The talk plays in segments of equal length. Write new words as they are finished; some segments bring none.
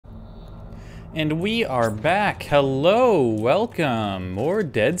And we are back. Hello, welcome. More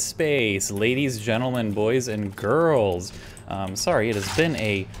Dead Space, ladies, gentlemen, boys, and girls. Sorry, it has been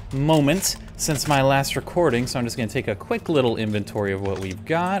a moment since my last recording, so I'm just gonna take a quick little inventory of what we've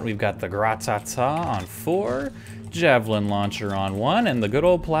got. We've got the Gratata on 4, Javelin Launcher on 1, and the good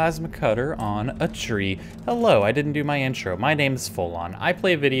old Plasma Cutter on a tree. Hello, I didn't do my intro. My name is Folon. I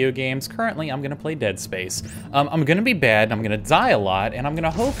play video games. Currently, I'm gonna play Dead Space. I'm gonna be bad, I'm gonna die a lot, and I'm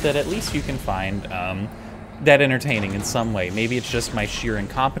gonna hope that at least you can find that entertaining in some way. Maybe it's just my sheer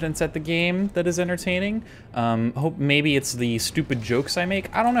incompetence at the game that is entertaining. Maybe it's the stupid jokes I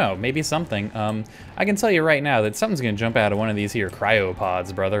make. I don't know, maybe something. I can tell you right now that something's gonna jump out of one of these here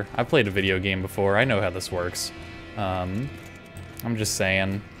cryopods, brother. I've played a video game before, I know how this works. I'm just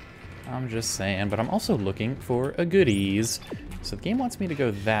saying, but I'm also looking for a goodies. So the game wants me to go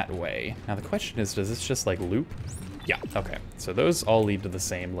that way. Now the question is, does this just like loop? Yeah, okay. So those all lead to the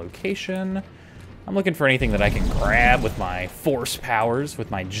same location. I'm looking for anything that I can grab with my force powers, with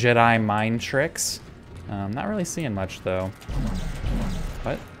my Jedi mind tricks. Not really seeing much though.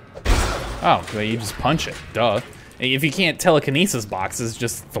 What? Oh, well, you just punch it, duh. If you can't telekinesis boxes,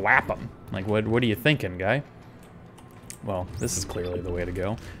 just thwap them. Like, what are you thinking, guy? Well, this is clearly the way to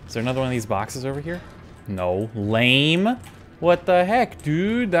go. Is there another one of these boxes over here? No. Lame? What the heck,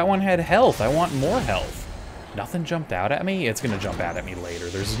 dude? That one had health. I want more health. Nothing jumped out at me? It's gonna jump out at me later.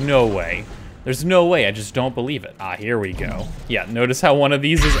 There's no way. There's no way. I just don't believe it. Ah, here we go. Yeah, notice how one of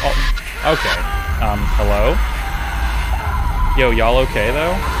these is all... Okay. Hello? Yo, y'all okay,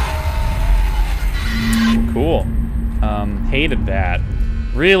 though? Cool. Hated that.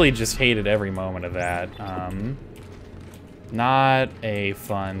 Really just hated every moment of that. Not a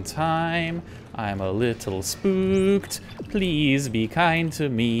fun time. I'm a little spooked. Please be kind to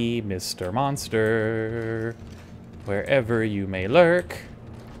me, Mr. Monster. Wherever you may lurk.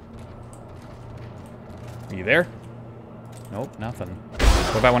 Are you there? Nope, nothing.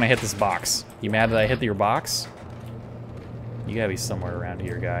 What about when I hit this box? You mad that I hit your box? You gotta be somewhere around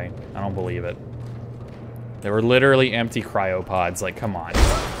here, guy. I don't believe it. There were literally empty cryopods, like, come on.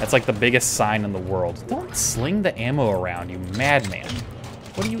 That's like the biggest sign in the world. Don't sling the ammo around, you madman.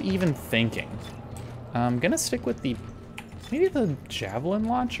 What are you even thinking? I'm gonna stick with maybe the Javelin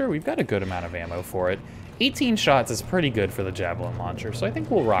Launcher? We've got a good amount of ammo for it. 18 shots is pretty good for the Javelin Launcher, so I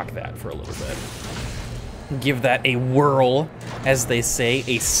think we'll rock that for a little bit. Give that a whirl, as they say,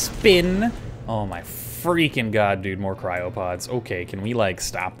 a spin. Oh my freaking god, dude, more cryopods. Okay, can we, like,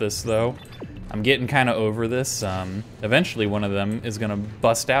 stop this, though? I'm getting kind of over this. Eventually one of them is gonna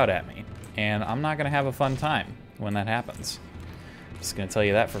bust out at me, and I'm not gonna have a fun time when that happens. Just gonna tell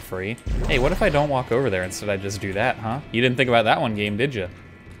you that for free. Hey, what if I don't walk over there, instead I just do that, huh? You didn't think about that one, game, did you?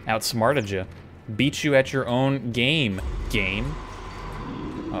 Outsmarted you. Beat you at your own game.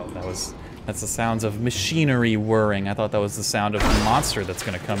 Oh, that's the sounds of machinery whirring. I thought that was the sound of a monster that's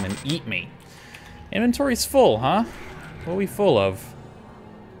gonna come and eat me. Inventory's full, huh? What are we full of?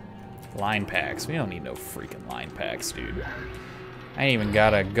 Line packs. We don't need no freaking line packs, dude. I ain't even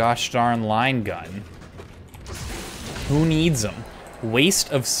got a gosh darn line gun. Who needs them?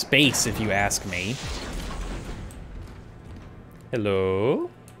 Waste of space, if you ask me. Hello?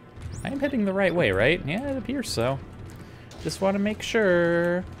 I am heading the right way, right? Yeah, it appears so. Just want to make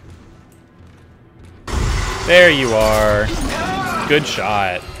sure. There you are. Good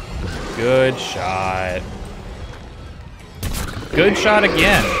shot. Good shot. Good shot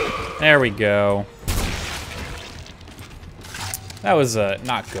again. There we go. That was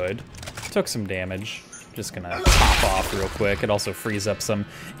not good. Took some damage. Just gonna pop off real quick. It also frees up some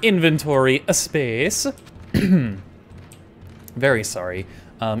inventory space. Very sorry.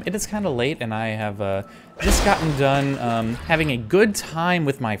 It is kind of late, and I have just gotten done having a good time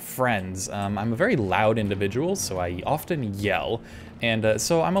with my friends. I'm a very loud individual, so I often yell. And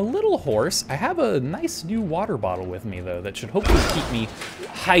so I'm a little hoarse. I have a nice new water bottle with me, though, that should hopefully keep me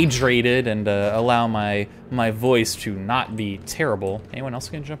hydrated and allow my voice to not be terrible. Anyone else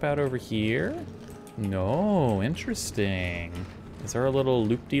gonna jump out over here? No, interesting. Is there a little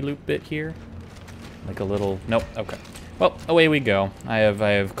loop-de-loop bit here? Like a little, nope, okay. Well, away we go. I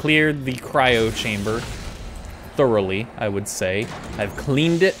have cleared the cryo chamber thoroughly, I would say. I've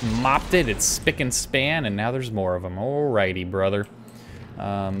cleaned it, mopped it, it's spick and span, and now there's more of them. Alrighty, brother.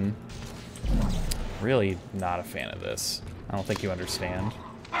 Really not a fan of this. I don't think you understand.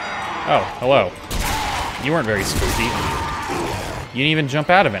 Oh, hello. You weren't very spooky. You didn't even jump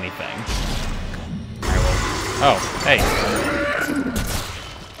out of anything. Oh, hey.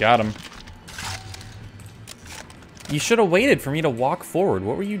 Got him. You should have waited for me to walk forward.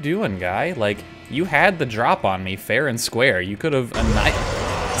 What were you doing, guy? Like, you had the drop on me fair and square. You could have...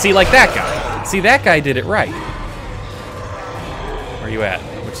 See, like that guy. See, that guy did it right. Where you at?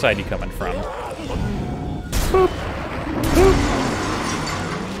 Which side you coming from? Boop. Boop.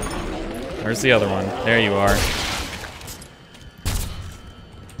 Where's the other one? There you are.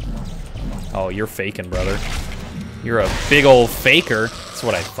 Oh, you're faking, brother. You're a big old faker. That's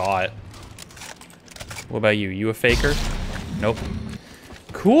what I thought. What about you? You a faker? Nope.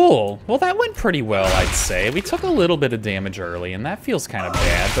 Cool. Well, that went pretty well, I'd say. We took a little bit of damage early, and that feels kind of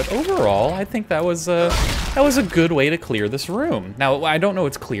bad. But overall, I think that was a good way to clear this room. Now, I don't know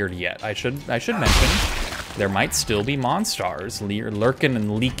it's cleared yet. I should mention there might still be monsters lurking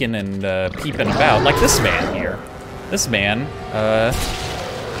and leaking and peeping about, like this man here. This man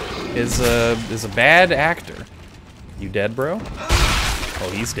is a bad actor. You dead, bro? Oh,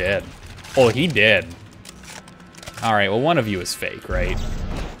 he's dead. Oh, he dead. All right. Well, one of you is fake, right?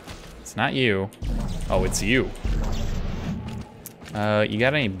 It's not you. Oh, it's you. You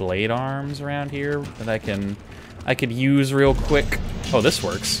got any blade arms around here that I could use real quick? Oh, this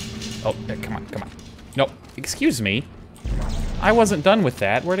works. Oh, yeah, come on, come on. Nope, excuse me. I wasn't done with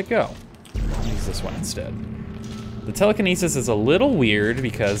that. Where'd it go? I'll use this one instead. The telekinesis is a little weird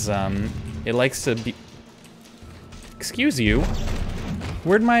because it likes to be. Excuse you.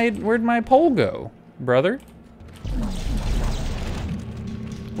 Where'd my pole go, brother?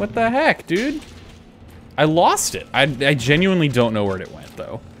 What the heck, dude? I lost it. I genuinely don't know where it went,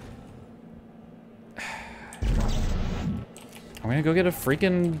 though. I'm gonna go get a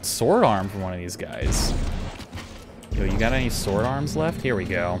freaking sword arm from one of these guys. Yo, you got any sword arms left? Here we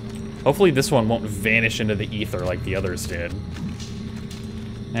go. Hopefully this one won't vanish into the ether like the others did.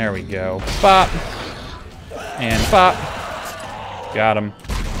 There we go. Bop. And bop. Got him.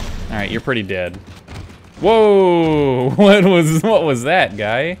 All right, you're pretty dead. Whoa! What was that,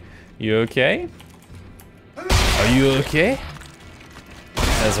 guy? You okay? Are you okay?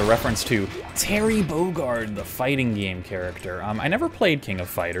 As a reference to Terry Bogard, the fighting game character. I never played King of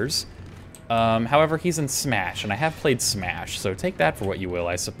Fighters. However, he's in Smash, and I have played Smash, so take that for what you will,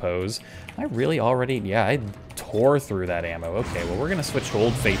 I suppose. I really already, yeah, I tore through that ammo. Okay, well, we're gonna switch to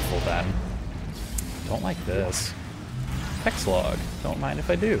Old Faithful then. Don't like this. Text log. Don't mind if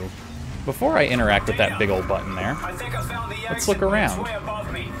I do. Before I interact with that big old button there, let's look around.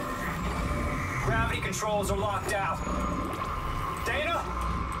 Gravity controls are locked out. Dana?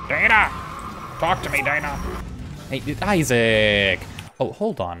 Dana! Talk to me, Dana. Hey, Isaac! Oh,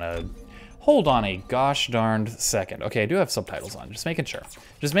 hold on a gosh darned second. Okay, I do have subtitles on, just making sure.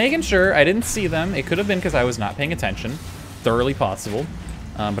 Just making sure, I didn't see them. It could have been because I was not paying attention. Thoroughly possible.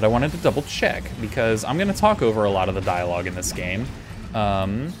 But I wanted to double check because I'm gonna talk over a lot of the dialogue in this game.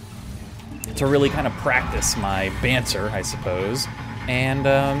 To really kind of practice my banter, I suppose. And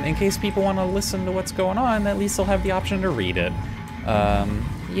in case people want to listen to what's going on, at least they'll have the option to read it.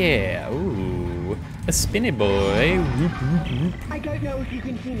 Yeah, ooh, a spinny boy. I don't know if you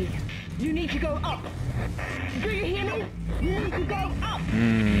can hear me. You need to go up. Do you hear me? You need to go up.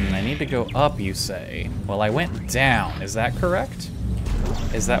 I need to go up, you say? Well, I went down. Is that correct?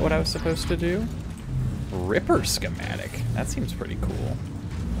 Is that what I was supposed to do? Ripper schematic. That seems pretty cool.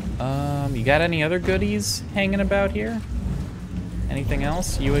 You got any other goodies hanging about here? Anything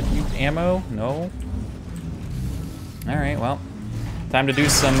else? You ammo? No? Alright, well. Time to do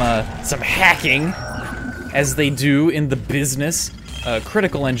some hacking, as they do in the business.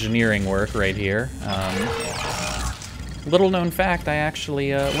 Critical engineering work right here. Little known fact, I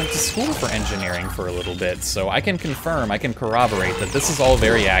actually went to school for engineering for a little bit, so I can confirm, I can corroborate that this is all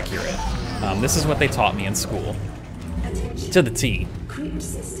very accurate. This is what they taught me in school. To the T.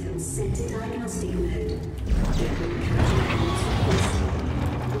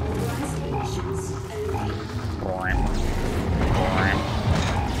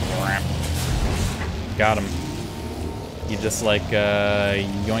 Got him. You just like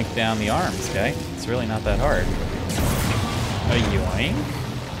yoink down the arms, okay? It's really not that hard. A yoink.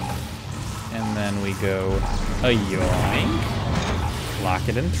 And then we go a yoink. Lock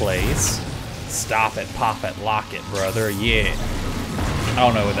it in place. Stop it, pop it, lock it, brother, yeah. I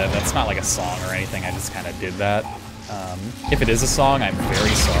don't know, that's not like a song or anything, I just kind of did that. If it is a song, I'm very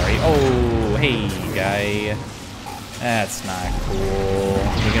sorry. Oh, hey, guy. That's not cool.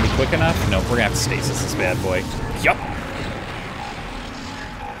 You gonna be quick enough? No, we're gonna have to stasis this bad boy. Yup.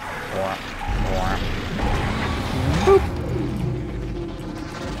 Boop.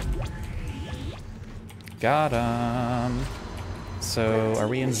 Got him. So, are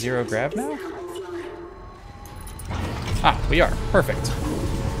we in zero grav now? Ah, we are. Perfect.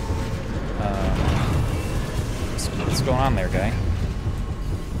 What's going on there, guy?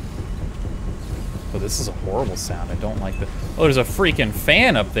 Oh, this is a horrible sound. I don't like the... Oh, there's a freaking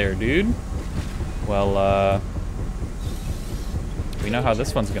fan up there, dude. Well, we know how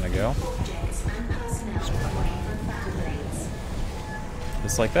this one's gonna go.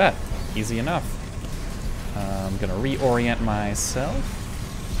 Just like that. Easy enough. I'm gonna reorient myself.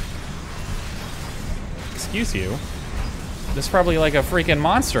 Excuse you. There's probably like a freaking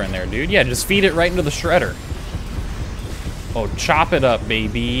monster in there, dude. Yeah, just feed it right into the shredder. Oh, chop it up,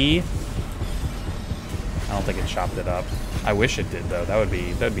 baby. I don't think it chopped it up. I wish it did, though.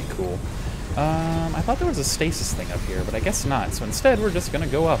 That'd be cool. I thought there was a stasis thing up here, but I guess not. So instead, we're just gonna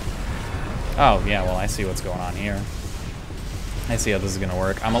go up. Oh, yeah, well, I see what's going on here. I see how this is gonna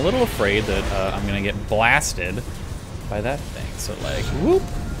work. I'm a little afraid that I'm gonna get blasted by that thing. So, like, whoop.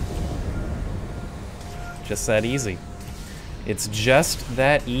 Just that easy. It's just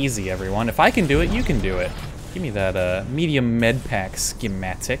that easy, everyone. If I can do it, you can do it. Give me that medium med pack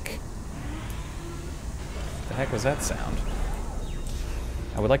schematic. What the heck was that sound?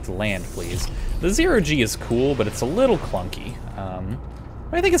 I would like to land, please. The 0G is cool, but it's a little clunky.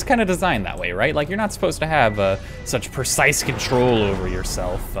 I think it's kind of designed that way, right? Like, you're not supposed to have such precise control over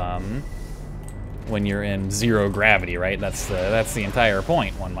yourself when you're in zero gravity, right? That's the entire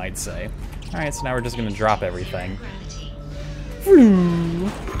point, one might say. All right, so now we're just gonna drop everything.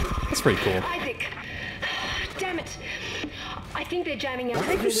 That's pretty cool. Isaac, damn it! I think they're jamming out.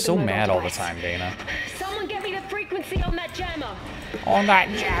 Why are you so mad all the time, Dana? Someone get me the frequency on that jammer. On that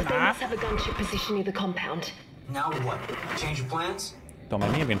They jammer? must have a gunship position near the compound. Now what? Change your plans? Don't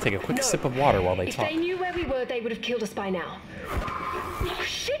mind me, I'm gonna take a quick sip of water while they If talk. they knew where we were, they would have killed us by now. Oh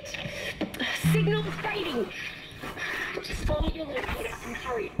shit! Signal fading. Just follow your locator and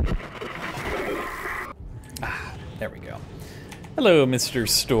hurry. There we go. Hello, Mr.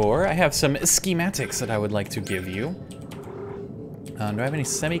 Store. I have some schematics that I would like to give you. Do I have any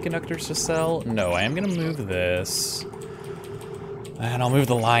semiconductors to sell? No, I am gonna move this. And I'll move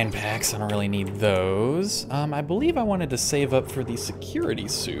the line packs, I don't really need those. I believe I wanted to save up for the security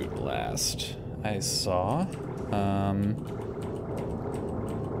suit last I saw.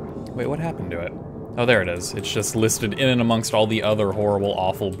 Wait, what happened to it? Oh, there it is. It's just listed in and amongst all the other horrible,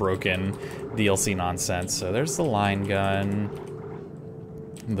 awful, broken DLC nonsense. So there's the line gun.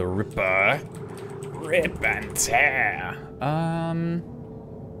 The Ripper. Rip and tear.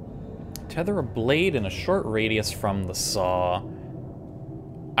 Tether a blade in a short radius from the saw.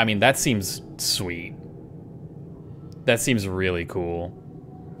 I mean, that seems sweet. That seems really cool.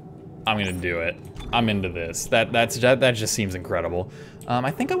 I'm gonna do it. I'm into this. That just seems incredible.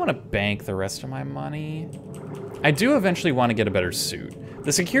 I think I want to bank the rest of my money. I do eventually want to get a better suit.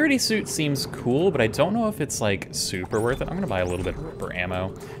 The security suit seems cool, but I don't know if it's like super worth it. I'm gonna buy a little bit of Ripper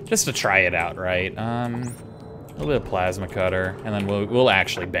ammo just to try it out, right? A little bit of plasma cutter, and then we'll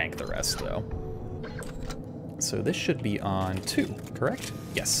actually bank the rest though. So this should be on 2, correct?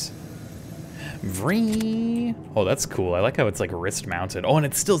 Yes. Vree. Oh, that's cool. I like how it's like wrist mounted. Oh, and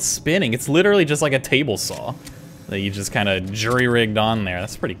it's still spinning. It's literally just like a table saw that you just kind of jury-rigged on there.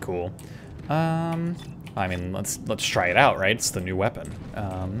 That's pretty cool. I mean, let's try it out, right? It's the new weapon.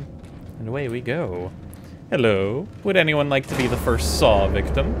 And away we go. Hello. Would anyone like to be the first saw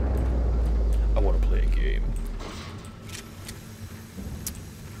victim? I want to play a game.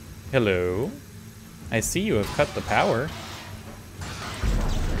 Hello. I see you have cut the power.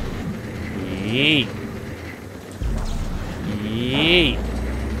 Yeet. Yeet.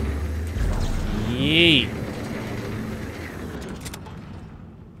 Yeet.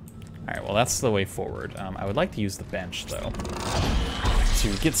 Alright, well that's the way forward. I would like to use the bench though,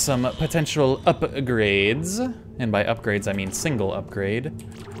 to get some potential upgrades. And by upgrades I mean single upgrade.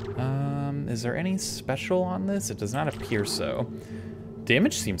 Is there any special on this? It does not appear so.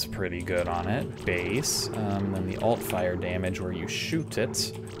 Damage seems pretty good on it, base. Then the alt fire damage where you shoot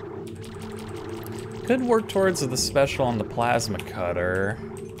it. Could work towards the special on the plasma cutter.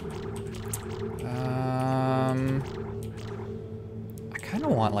 I kind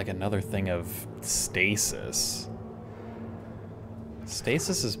of want like another thing of stasis.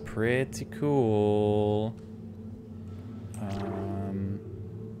 Stasis is pretty cool.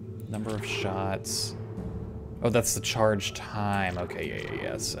 Number of shots. Oh, that's the charge time. Okay,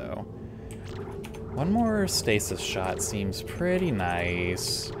 yeah, so. One more stasis shot seems pretty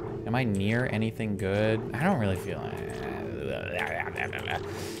nice. Am I near anything good? I don't really feel it.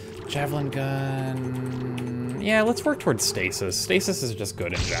 Javelin gun. Yeah, let's work towards stasis. Stasis is just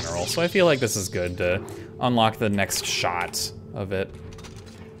good in general, so I feel like this is good to unlock the next shot of it.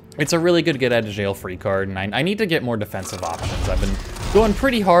 It's a really good get out of jail free card, and I need to get more defensive options. I've been going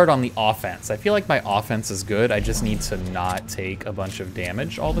pretty hard on the offense. I feel like my offense is good. I just need to not take a bunch of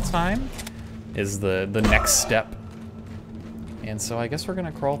damage all the time is the next step And so I guess we're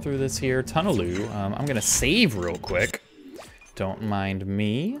gonna crawl through this here tunneloo. I'm gonna save real quick. Don't mind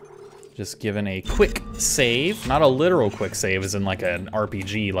me. Just giving a quick save. Not a literal quick save as in like an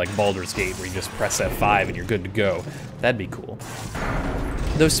RPG like Baldur's Gate where you just press F5 and you're good to go. That'd be cool.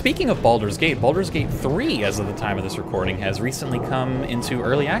 Though speaking of Baldur's Gate 3, as of the time of this recording, has recently come into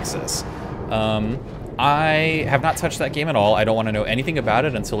early access. I have not touched that game at all. I don't want to know anything about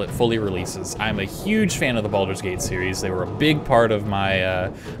it until it fully releases. I'm a huge fan of the Baldur's Gate series. They were a big part of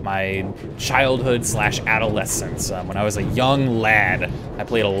my my childhood / adolescence. When I was a young lad, I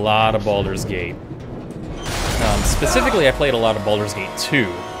played a lot of Baldur's Gate. Specifically, I played a lot of Baldur's Gate 2.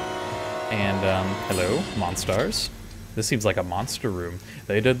 And, hello, monsters. This seems like a monster room.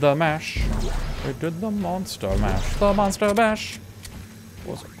 They did the mash. They did the monster mash. The monster mash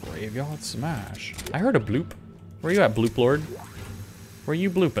was a graveyard smash. I heard a bloop. Where you at, Bloop Lord? Where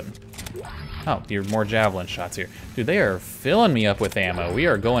you blooping? Oh, you're more javelin shots here. Dude, they are filling me up with ammo. We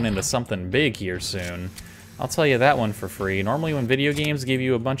are going into something big here soon. I'll tell you that one for free. Normally when video games give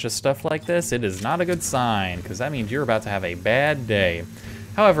you a bunch of stuff like this, it is not a good sign, because that means you're about to have a bad day.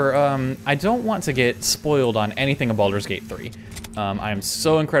 However, I don't want to get spoiled on anything of Baldur's Gate 3. I'm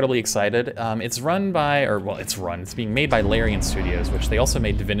so incredibly excited. It's run by, it's being made by Larian Studios, which they also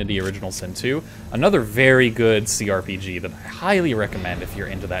made Divinity Original Sin 2, another very good CRPG that I highly recommend if you're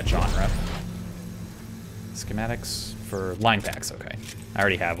into that genre. Schematics for line packs, okay. I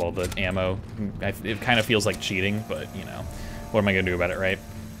already have all the ammo. It kind of feels like cheating, but you know, what am I gonna do about it, right?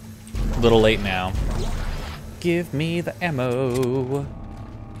 A little late now. Give me the ammo.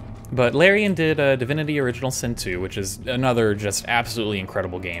 But Larian did Divinity Original Sin 2, which is another just absolutely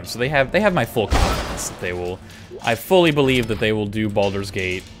incredible game. So they have my full confidence that they will. I fully believe that they will do Baldur's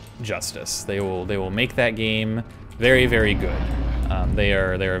Gate justice. They will make that game very, very good.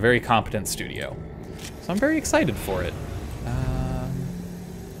 They're a very competent studio, so I'm very excited for it.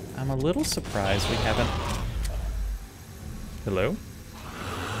 I'm a little surprised we haven't. Hello?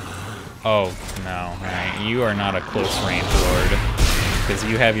 Oh no! All right, you are not a close range lord. Because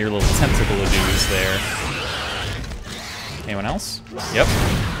you have your little tentacle-a-doos there. Anyone else? Yep.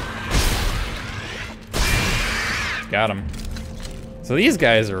 Got him. So these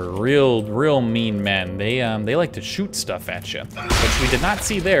guys are real mean men. They like to shoot stuff at you, which we did not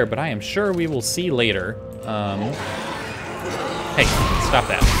see there, but I am sure we will see later. Hey, stop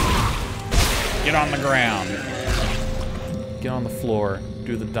that. Get on the ground. Get on the floor.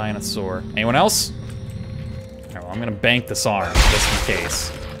 Do the dinosaur. Anyone else? Alright, well, I'm gonna bank this arm, just in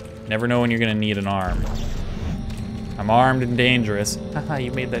case. Never know when you're gonna need an arm. I'm armed and dangerous. Haha,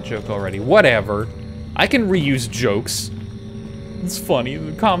 you made that joke already. Whatever. I can reuse jokes. It's funny,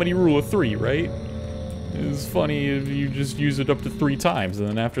 the comedy rule of 3, right? It's funny if you just use it up to 3 times, and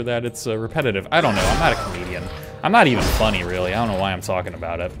then after that it's repetitive. I don't know, I'm not a comedian. I'm not even funny, really. I don't know why I'm talking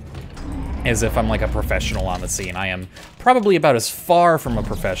about it. As if I'm like a professional on the scene. I am probably about as far from a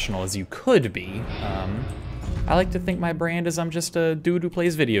professional as you could be. I like to think my brand is I'm just a dude who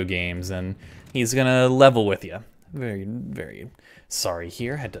plays video games, and he's gonna level with you. Very, very sorry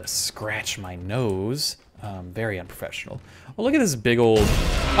here. Had to scratch my nose. Very unprofessional. Oh, look at this big old...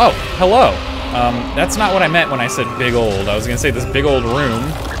 Oh, hello. That's not what I meant when I said big old. I was gonna say this big old room,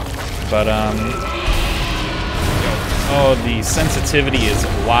 but oh, the sensitivity is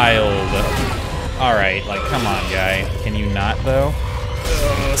wild. All right, like, come on, guy. Can you not, though?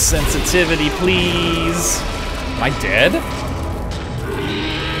 Sensitivity, please. Am I dead?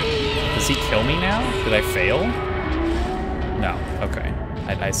 Does he kill me now? Did I fail? No, okay.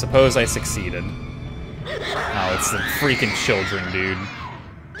 I suppose I succeeded. Oh, it's the freaking children, dude.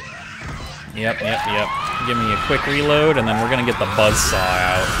 Yep. Give me a quick reload, and then we're gonna get the buzzsaw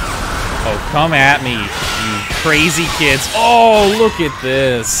out. Oh, come at me, you crazy kids. Oh, look at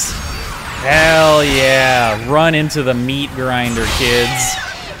this. Hell yeah. Run into the meat grinder, kids.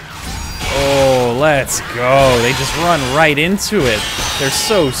 Oh, let's go. They just run right into it. They're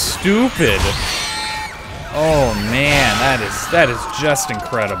so stupid. Oh man, that is just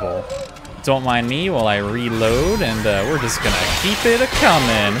incredible. Don't mind me while I reload, and we're just gonna keep it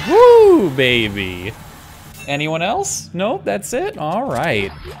a-coming. Woo, baby. Anyone else? Nope, that's it? All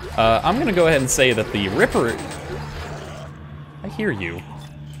right. I'm gonna go ahead and say that the Ripper... I hear you.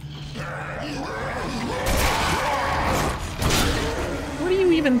 What are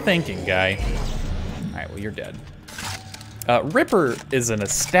you even thinking, guy? All right, well, you're dead. Ripper is an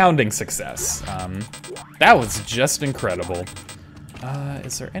astounding success. That was just incredible.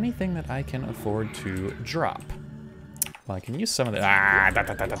 Is there anything that I can afford to drop? Well, I can use some of the I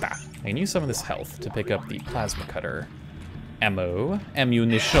can use some of this health to pick up the plasma cutter.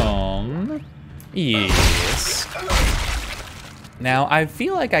 Ammunition. Yes. Now, I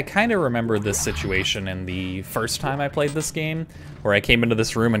feel like I kind of remember this situation in the first time I played this game, where I came into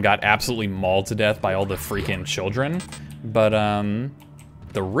this room and got absolutely mauled to death by all the freaking children. But,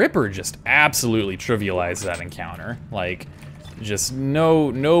 the Ripper just absolutely trivialized that encounter. Like, just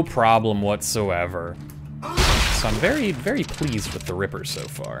no problem whatsoever. So I'm very, very pleased with the Ripper so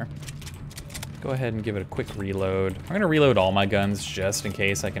far. Go ahead and give it a quick reload. I'm gonna reload all my guns just in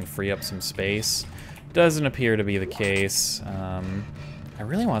case I can free up some space. Doesn't appear to be the case. I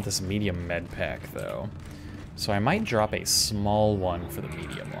really want this medium med pack though. So I might drop a small one for the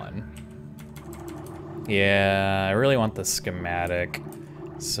medium one. Yeah, I really want the schematic.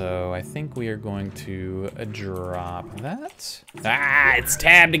 So I think we are going to drop that. Ah, it's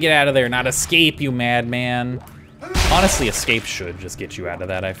tab to get out of there, not escape, you madman. Honestly, escape should just get you out of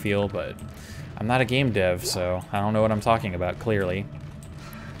that, I feel, but I'm not a game dev, so I don't know what I'm talking about, clearly.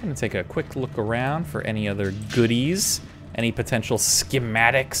 I'm gonna take a quick look around for any other goodies, any potential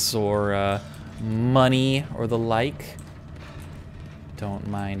schematics or money or the like. Don't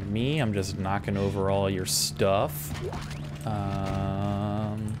mind me, I'm just knocking over all your stuff.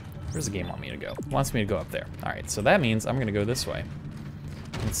 Where's the game want me to go? It wants me to go up there. All right, so that means I'm gonna go this way.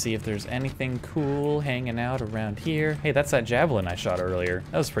 And see if there's anything cool hanging out around here. Hey, that's that javelin I shot earlier.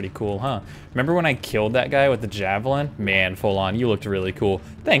 That was pretty cool, huh? Remember when I killed that guy with the javelin? Man, Folon, you looked really cool.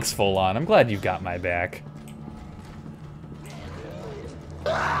 Thanks, Folon. I'm glad you got my back.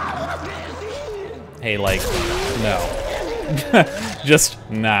 Hey, like, no. Just,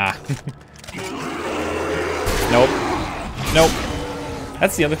 nah. Nope. Nope.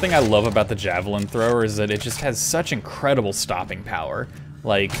 That's the other thing I love about the javelin thrower is that it just has such incredible stopping power.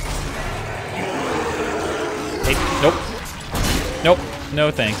 Like, hey, nope, nope,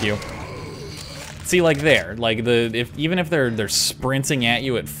 no thank you. See, like there, like even if they're sprinting at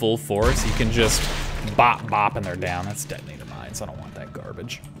you at full force, you can just bop and they're down. That's detonator mines. I don't want that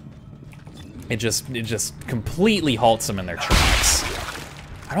garbage. It just completely halts them in their tracks.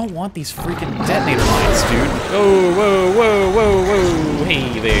 I don't want these freaking detonator mines, dude. Whoa, whoa, whoa, whoa, whoa.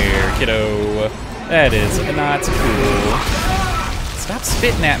 Hey there, kiddo. That is not cool. Stop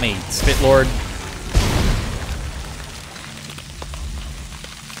spitting at me, Spit Lord.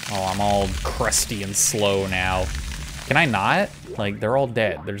 Oh, I'm all crusty and slow now. Can I not? Like, they're all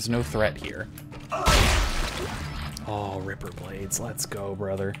dead. There's no threat here. Oh, Ripper Blades. Let's go,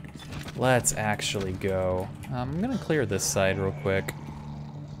 brother. Let's actually go. I'm gonna clear this side real quick.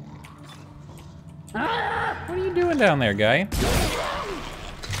 Ah, what are you doing down there, guy?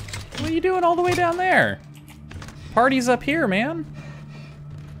 What are you doing all the way down there? Party's up here, man.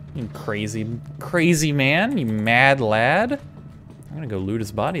 You crazy man, you mad lad. I'm gonna go loot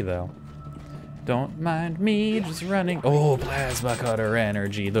his body, though. Don't mind me just running. Oh, plasma cutter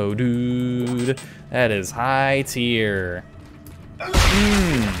energy, though, dude. That is high tier.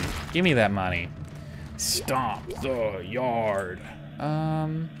 Give me that money. Stomp the yard. Let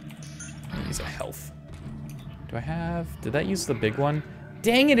me use a health. Do I have, did that use the big one?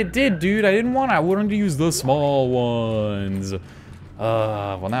 Dang it, it did, dude. I wanted to use the small ones.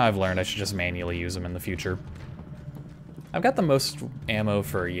 Well, now I've learned I should just manually use them in the future. I've got the most ammo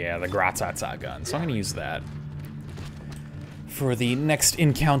for, yeah, the Gratata gun, so I'm gonna use that for the next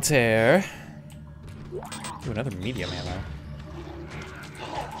encounter. Ooh, another medium ammo.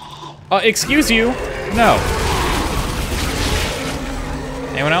 Excuse you. No.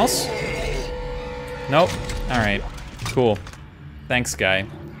 Anyone else? Nope. All right. Cool. Thanks, guy.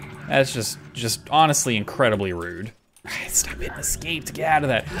 That's just honestly incredibly rude. Stop hitting escape to get out of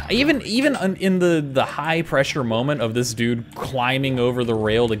that. Even in the high pressure moment of this dude climbing over the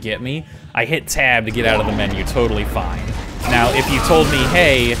rail to get me, I hit tab to get out of the menu, totally fine. Now, if you told me,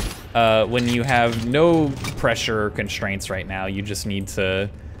 hey, when you have no pressure constraints right now, you just need to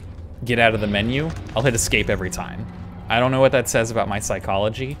get out of the menu, I'll hit escape every time. I don't know what that says about my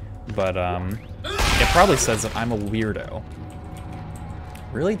psychology, but it probably says that I'm a weirdo.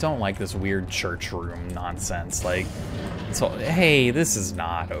 Really don't like this weird church room nonsense. Like, so, hey, this is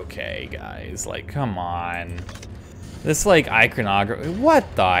not okay, guys. Like, come on. This, like, iconography.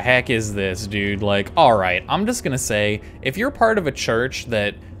 What the heck is this, dude? Like, all right, I'm just gonna say, if you're part of a church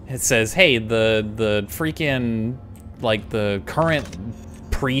that it says, hey, the freaking, like, the current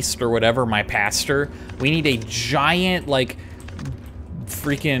priest or whatever, my pastor, we need a giant, like,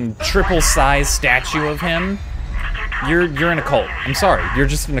 freaking triple-size statue of him. You're in a cult. I'm sorry. You're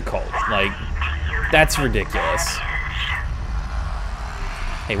just in a cult. Like, that's ridiculous.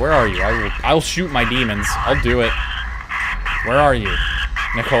 Hey, where are you? I'll shoot my demons. I'll do it. Where are you?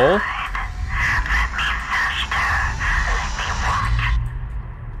 Nicole?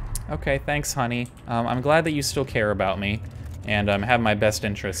 Okay, thanks, honey. I'm glad that you still care about me. and have my best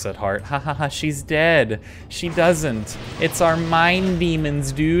interests at heart. Ha ha ha, she's dead. She doesn't. It's our mind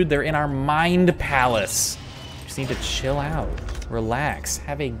demons, dude. They're in our mind palace. Just need to chill out, relax,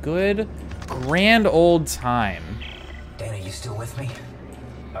 have a good, grand old time. Dana, you still with me?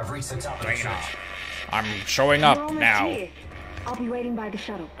 I've reached the top of the church. I'm showing We're up almost now. here. I'll be waiting by the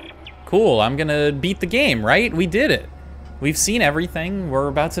shuttle. Cool, I'm gonna beat the game, right? We did it. We've seen everything, we're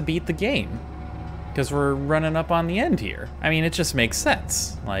about to beat the game. Because we're running up on the end here. I mean, it just makes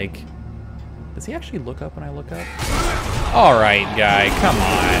sense. Like, does he actually look up when I look up? All right, guy, come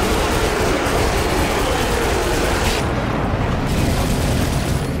on.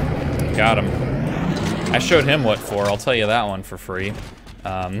 Got him. I showed him what for, I'll tell you that one for free.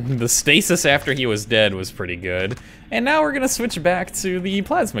 The stasis after he was dead was pretty good. And now we're gonna switch back to the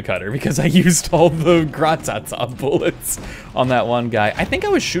plasma cutter because I used all the Gratata bullets on that one guy. I think I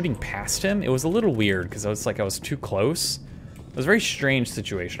was shooting past him. It was a little weird because I was too close. It was a very strange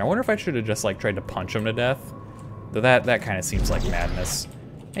situation. I wonder if I should have just like tried to punch him to death. Though that kind of seems like madness.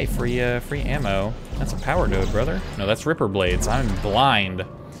 Hey, free ammo. That's a power node, brother. No, that's Ripper Blades. I'm blind.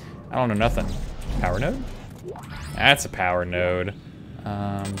 I don't know nothing. Power node? That's a power node.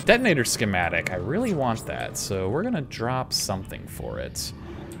 Detonator schematic, I really want that, so we're gonna drop something for it.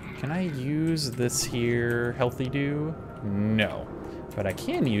 Can I use this here, Healthy Dew? No, but I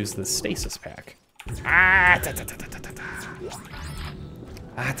can use the stasis pack.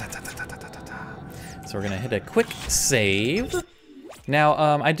 So we're gonna hit a quick save.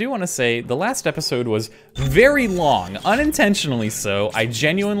 Now, I do want to say, the last episode was very long, unintentionally so. I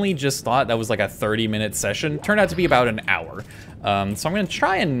genuinely just thought that was like a 30-minute session. Turned out to be about an hour. So I'm gonna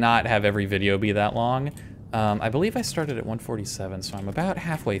try and not have every video be that long. I believe I started at 147, so I'm about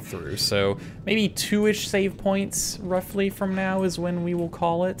halfway through. So maybe 2-ish save points, roughly, from now is when we will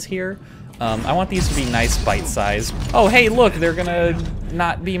call it here. I want these to be nice bite-sized. Oh, hey, look, they're gonna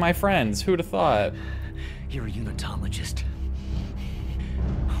not be my friends. Who'd have thought? You're a unitologist.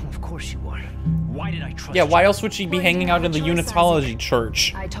 Of course you are. Why did I trust Yeah, why you? else would she be Well, hanging you out had in the a choice, unitology Isaac.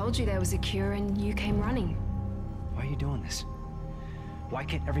 church? I told you there was a cure and you came running. Why are you doing this? Why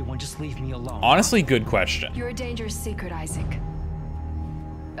can't everyone just leave me alone? Honestly, good question. You're a dangerous secret, Isaac.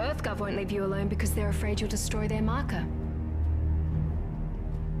 EarthGov won't leave you alone because they're afraid you'll destroy their marker.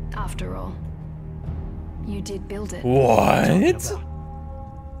 After all, you did build it. What? That's why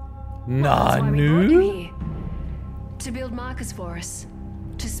we brought you Nanu? here. To build markers for us.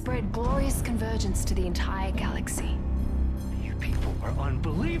 To spread glorious convergence to the entire galaxy. You people are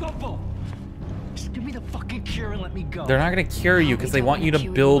unbelievable! Just give me the fucking cure and let me go. They're not gonna cure you because We they don't want you to wanna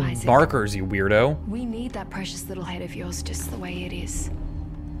cure you, build Isaac. markers, you weirdo. We need that precious little head of yours just the way it is.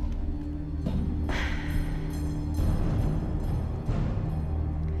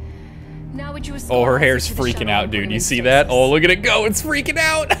 Now would you escort Oh, her Isaac hair's to the freaking shuttle out, and put dude. him You in see that? stasis? Oh, look at it go. It's freaking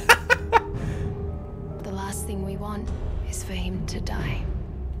out. The last thing we want is for him to die.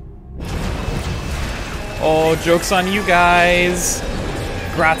 Oh, joke's on you guys.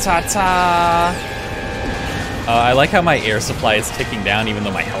 Gratata. I like how my air supply is ticking down even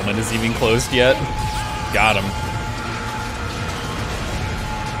though my helmet isn't even closed yet. Got him.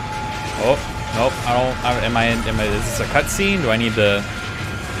 Oh, nope, am I, is this a cutscene? Do I need to?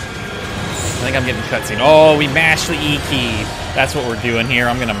 I think I'm getting cutscene. Oh, we mash the E key. That's what we're doing here.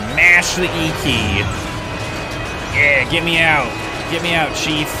 I'm gonna mash the E key. Yeah, get me out. Get me out,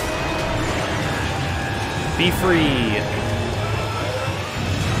 Chief. Be free.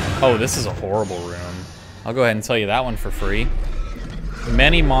 Oh, this is a horrible room. I'll go ahead and tell you that one for free.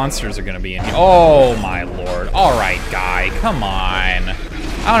 Many monsters are gonna be in here. Oh my lord. All right, guy, come on.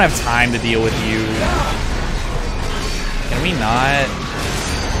 I don't have time to deal with you. Can we not?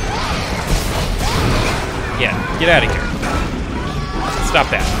 Yeah, get out of here. Stop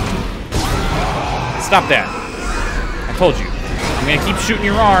that. Stop that. I told you. I'm gonna keep shooting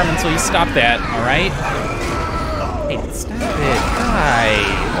your arm until you stop that, all right? Hey, stop it, guy.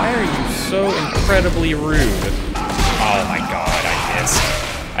 Why are you so incredibly rude? Oh my god, I missed.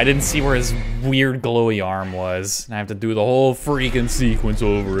 I didn't see where his weird glowy arm was. And I have to do the whole freaking sequence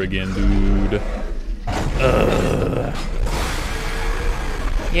over again, dude. Ugh.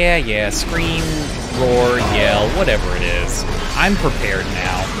 Yeah, scream, roar, yell, whatever it is. I'm prepared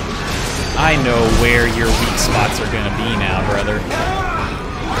now. I know where your weak spots are gonna be now, brother.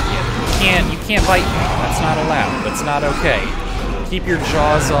 You can't bite me. That's not allowed. That's not okay. Keep your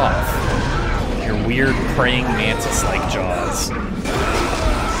jaws off. Your weird praying mantis-like jaws.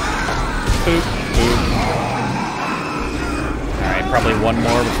 Boop, boop. Alright, probably one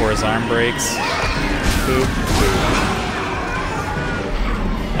more before his arm breaks. Boop, boop.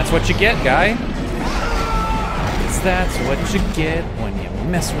 That's what you get, guy. that's what you get when you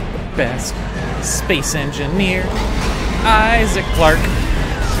mess with the best space engineer, Isaac Clarke.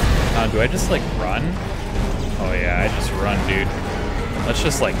 Do I just like run? Oh yeah, I just run, dude. Let's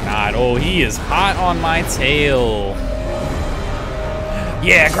just like not. Oh, he is hot on my tail.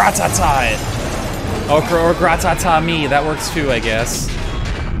 Yeah, gratata it. Or gratata me, that works too, I guess.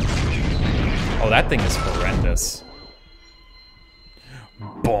 Oh, that thing is horrendous.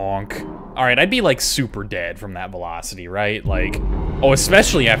 Bonk. All right, I'd be like super dead from that velocity, right? Like, oh,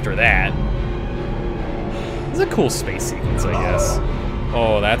 especially after that. This is a cool space sequence, I guess.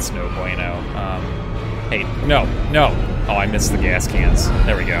 Oh, that's no bueno. Hey, no. Oh, I missed the gas cans.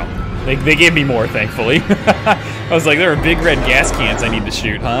 There we go. They gave me more, thankfully. I was like, there are big red gas cans I need to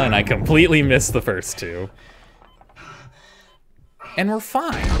shoot, huh? And I completely missed the first two. And we're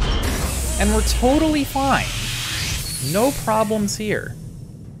fine. And we're totally fine. No problems here.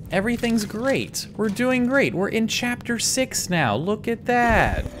 Everything's great. We're doing great. We're in chapter 6 now. Look at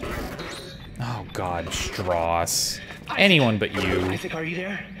that. Oh God, Strauss. Anyone but you. Isaac, are you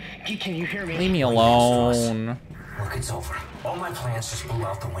there? Can you hear me? Leave me alone. Look, it's over. All my plans just blew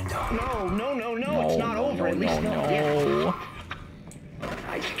out the window. No, it's not over. At least not yet.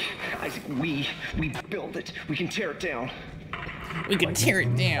 Isaac, we built it. We can tear it down. We can tear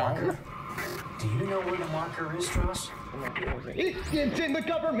it down. Do you know where the marker is, Strauss? It's in the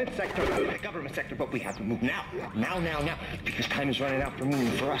government sector. But we have to move now. Now. Because time is running out for me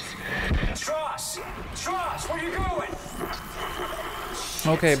and for us. Strauss, where are you going?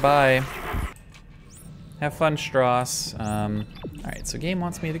 Okay, bye. Have fun, Strauss. All right, so game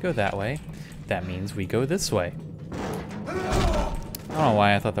wants me to go that way. That means we go this way. I don't know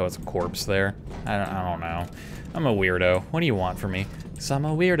why I thought that was a corpse there. I don't know. I'm a weirdo. What do you want from me? 'Cause I'm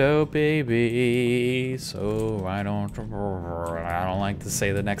a weirdo, baby. So I don't like to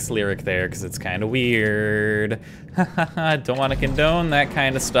say the next lyric there because it's kind of weird. I don't want to condone that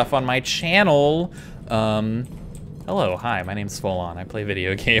kind of stuff on my channel. Hello, hi, my name's Folon. I play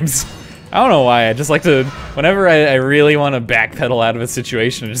video games. I don't know why, I just like to, whenever I really want to backpedal out of a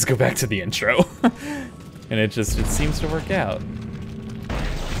situation, I just go back to the intro. And it seems to work out.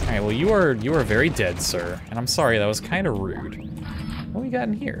 All right, well you are very dead, sir. And I'm sorry, that was kind of rude. What we got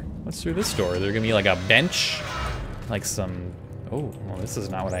in here? What's through this door? Is there gonna be like a bench? Like some, oh, well this is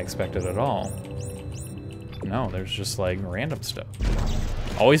not what I expected at all. No, there's just like random stuff.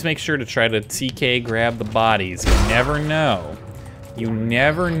 Always make sure to try to TK grab the bodies. You never know. You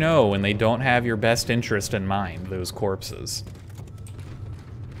never know when they don't have your best interest in mind, those corpses.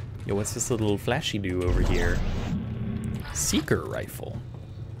 Yo, what's this little flashy-do over here? Seeker rifle.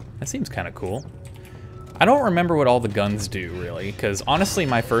 That seems kind of cool. I don't remember what all the guns do, really, because honestly,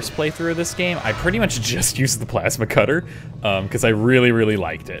 my first playthrough of this game, I pretty much just used the plasma cutter, because I really, really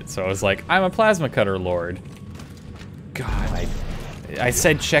liked it. So I was like, I'm a plasma cutter lord. God, I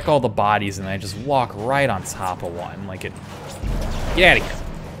said check all the bodies, and I just walk right on top of one, like it... Get out of here.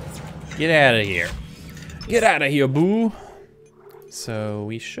 Get out of here. Get out of here, boo. So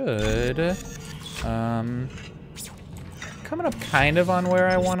we should, coming up kind of on where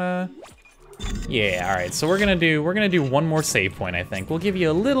I wanna, yeah, all right, so we're gonna do one more save point, I think. We'll give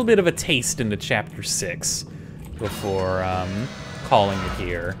you a little bit of a taste into chapter 6 before, calling it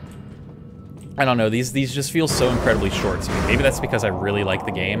here. I don't know, these just feel so incredibly short to me. Maybe that's because I really like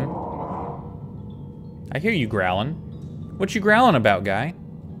the game. I hear you growling. What you growling about, guy?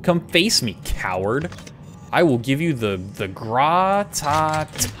 Come face me, coward. I will give you the gratata,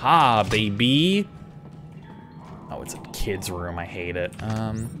 baby. Oh, it's a kid's room, I hate it.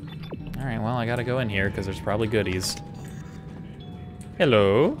 All right, well, I gotta go in here because there's probably goodies.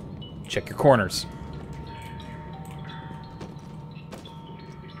 Hello. Check your corners.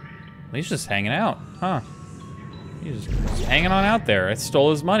 He's just hanging out, huh? He's just hanging on out there. I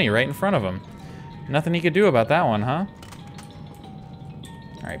stole his money right in front of him. Nothing he could do about that one, huh?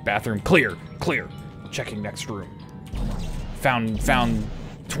 All right, bathroom clear. Checking next room. Found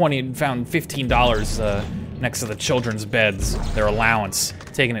 $15 next to the children's beds. Their allowance.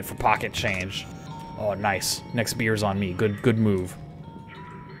 Taking it for pocket change. Oh, nice. Next beer's on me. Good move.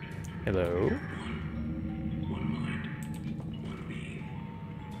 Hello.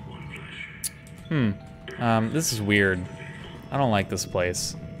 This is weird. I don't like this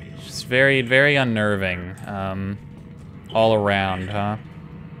place. It's just very, very unnerving. All around, huh?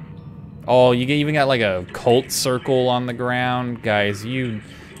 Oh, you even got like a cult circle on the ground. Guys, you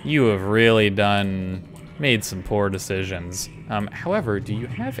have really made some poor decisions. However, do you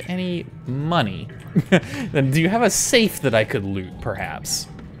have any money? Do you have a safe that I could loot, perhaps?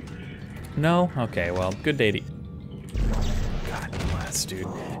 No? Okay, well, good day to... God bless, dude.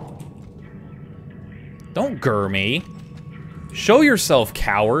 Don't grr me. Show yourself,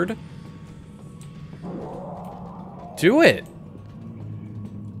 coward. Do it.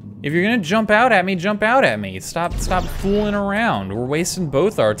 If you're gonna jump out at me, jump out at me. Stop fooling around. We're wasting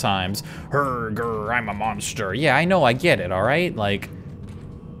both our times. Grr, I'm a monster. Yeah, I know, I get it, all right? Like,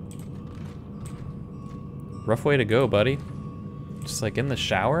 rough way to go, buddy. Just like in the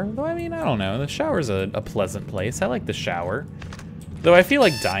shower? Though, I mean, I don't know. The shower's a pleasant place. I like the shower. Though I feel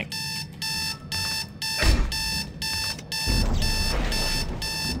like dying.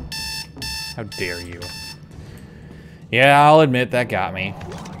 How dare you? Yeah, I'll admit that got me.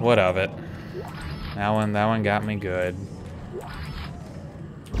 What of it? That one got me good.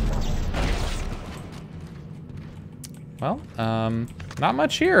 Well, not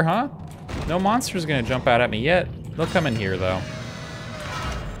much here, huh? No monster's gonna jump out at me yet. They'll come in here, though.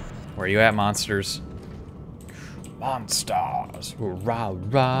 Where you at, monsters? Monsters! Rah,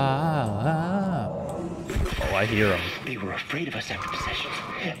 rah. Oh, I hear them. They were afraid of us after sessions.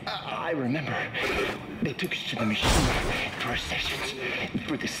 I remember. They took us to the machine for sessions,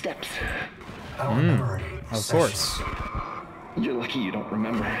 for the steps. I don't remember any Of sessions. course. You're lucky you don't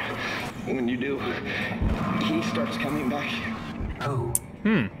remember. When you do, he starts coming back. Who?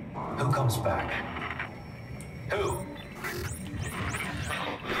 Who comes back? Who?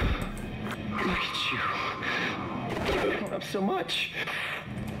 Look at you. You don't have so much.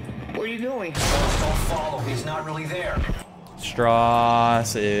 Where are you going? Don't follow. He's not really there.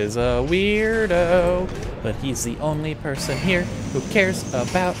 Strauss is a weirdo, but he's the only person here who cares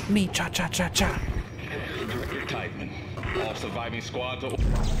about me. Cha cha cha cha. Titan. All surviving squad to...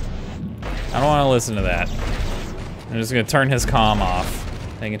 I don't want to listen to that. I'm just gonna turn his comm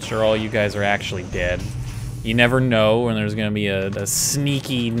off, making sure all you guys are actually dead. You never know when there's gonna be a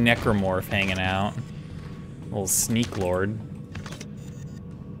sneaky necromorph hanging out. Little sneak lord.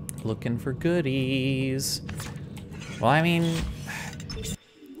 Looking for goodies. Well, I mean,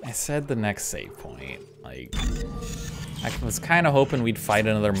 I said the next save point. Like, I was kind of hoping we'd fight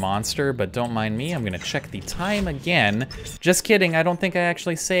another monster, but don't mind me, I'm gonna check the time again. Just kidding, I don't think I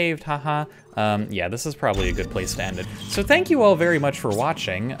actually saved, haha. Yeah, this is probably a good place to end it. So thank you all very much for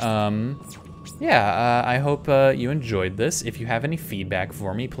watching. I hope you enjoyed this. If you have any feedback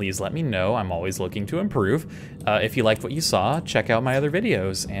for me, please let me know. I'm always looking to improve. If you liked what you saw, check out my other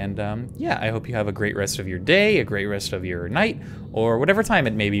videos. And yeah, I hope you have a great rest of your day, a great rest of your night, or whatever time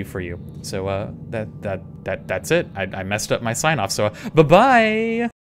it may be for you. So that's it. I messed up my sign off. So bye-bye.